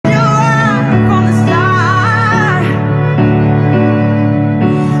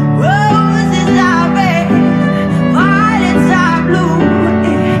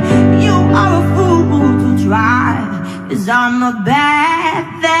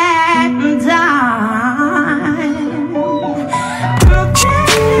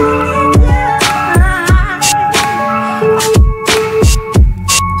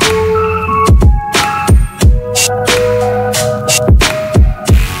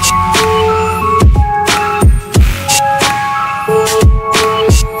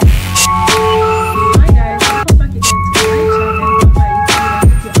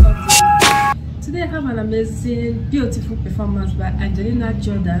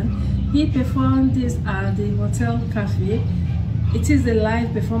Edification. He performed this at the Hotel Cafe. It is a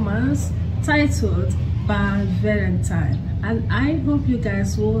live performance titled Valentine, and I hope you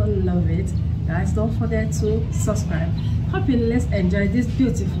guys will love it. Guys, don't forget to subscribe. Hope you let's enjoy this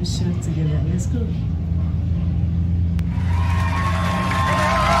beautiful show together. Let's go.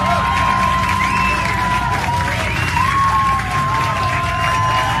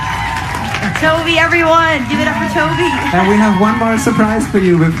 Toby, everyone, give it up for Toby. And we have one more surprise for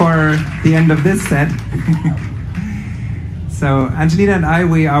you before the end of this set. So Angelina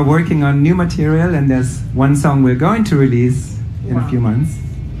and we are working on new material, and there's one song we're going to release in a few months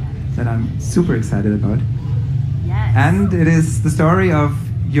that I'm super excited about. Yes. And it is the story of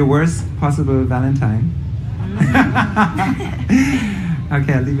your worst possible Valentine.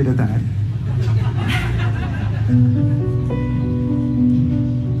 Okay, I'll leave it at that.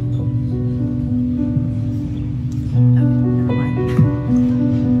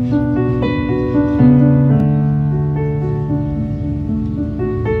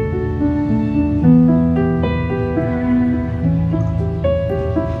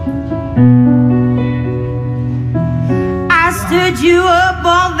 You up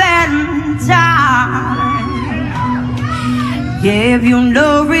on Valentine, gave you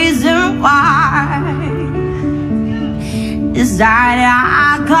no reason why. Decided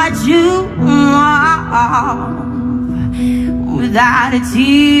I cut you off without a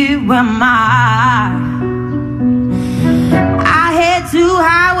tear in my eye. I hit too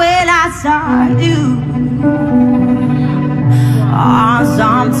high when I saw you on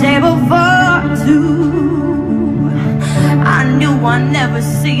some table for two. I knew I'd never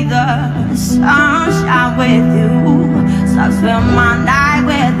see the sunshine with you, so I spent my night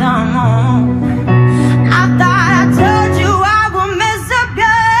with the moon. I thought I told you I would miss a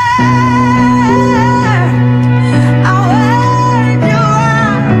girl. I waited you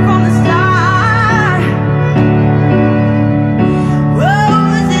up from the start.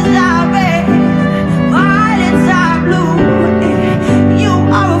 Roses are red, violets are blue. You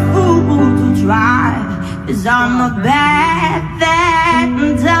are a fool to try, 'cause I'm a bad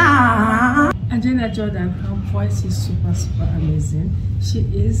Angelina Jordan, her voice is super amazing. She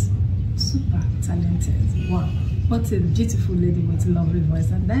is super talented. Wow, what a beautiful lady with a lovely voice.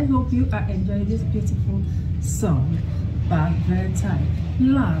 And I hope you are enjoying this beautiful song by Valentine.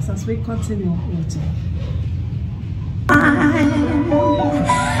 Last, as we continue watching.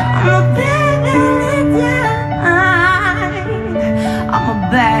 I'm a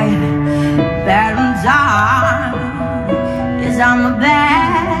bad Valentine. Yes, I'm a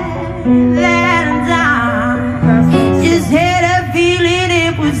bad Valentine. Just had a feeling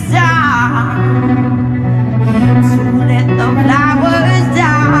it was time to let the flowers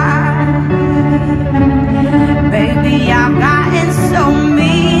die. Baby, I've gotten so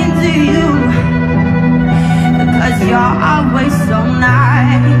mean to you, because you're always so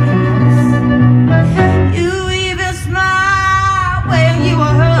nice. You even smile when you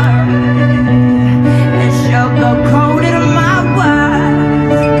were hurt and sugar-coated my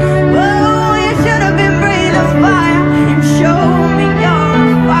words. Oh, you should have been breathing fire and showed me your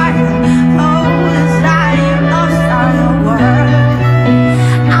fire. Oh, the side you lost on the world.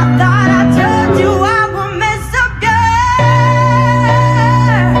 I thought I told you I would miss a girl.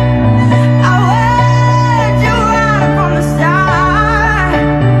 I waited you out from the start.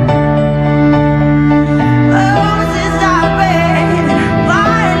 Roses are red,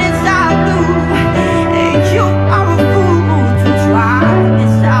 violets are blue, and you are a fool to try.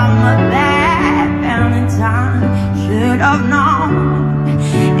 Yes, I'm a bad Valentine. Should have known.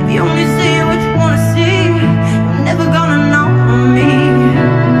 If you only see what you wanna see, you're never gonna know me.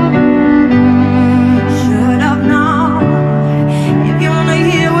 Should have known. If you wanna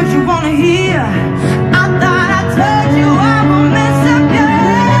hear what you wanna hear, I thought I told you I would miss a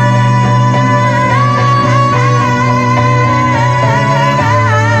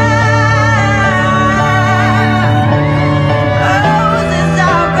Roses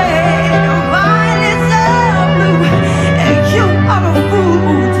are red, violets are blue, and you are a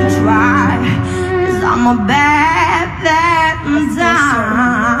fool to try, 'cause I'm a bad Valentine.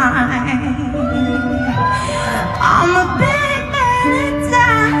 I'm a bad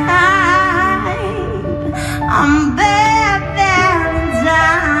Valentine. I'm a bad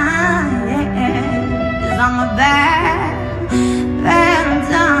Valentine. 'Cause I'm a bad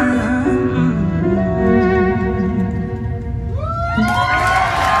Valentine.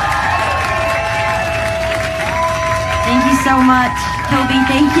 Thank you so much, Toby.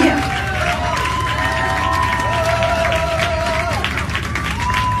 Thank you.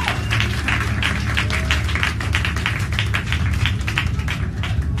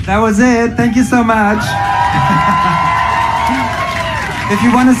 That was it. Thank you so much. If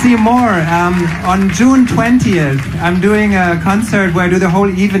you want to see more, on June 20th, I'm doing a concert where I do the whole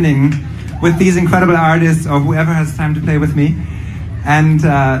evening with these incredible artists or whoever has time to play with me. And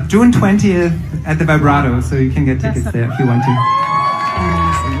June 20th at the Vibrato, so you can get tickets there if you want to.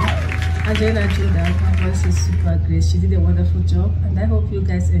 Amazing. Angela Jordan, her voice is super great. She did a wonderful job, and I hope you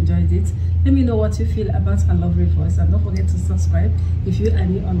guys enjoyed it. Let me know what you feel about her lovely voice, and don't forget to subscribe if you are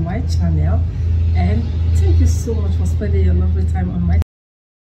new on my channel. And thank you so much for spending your lovely time on my channel.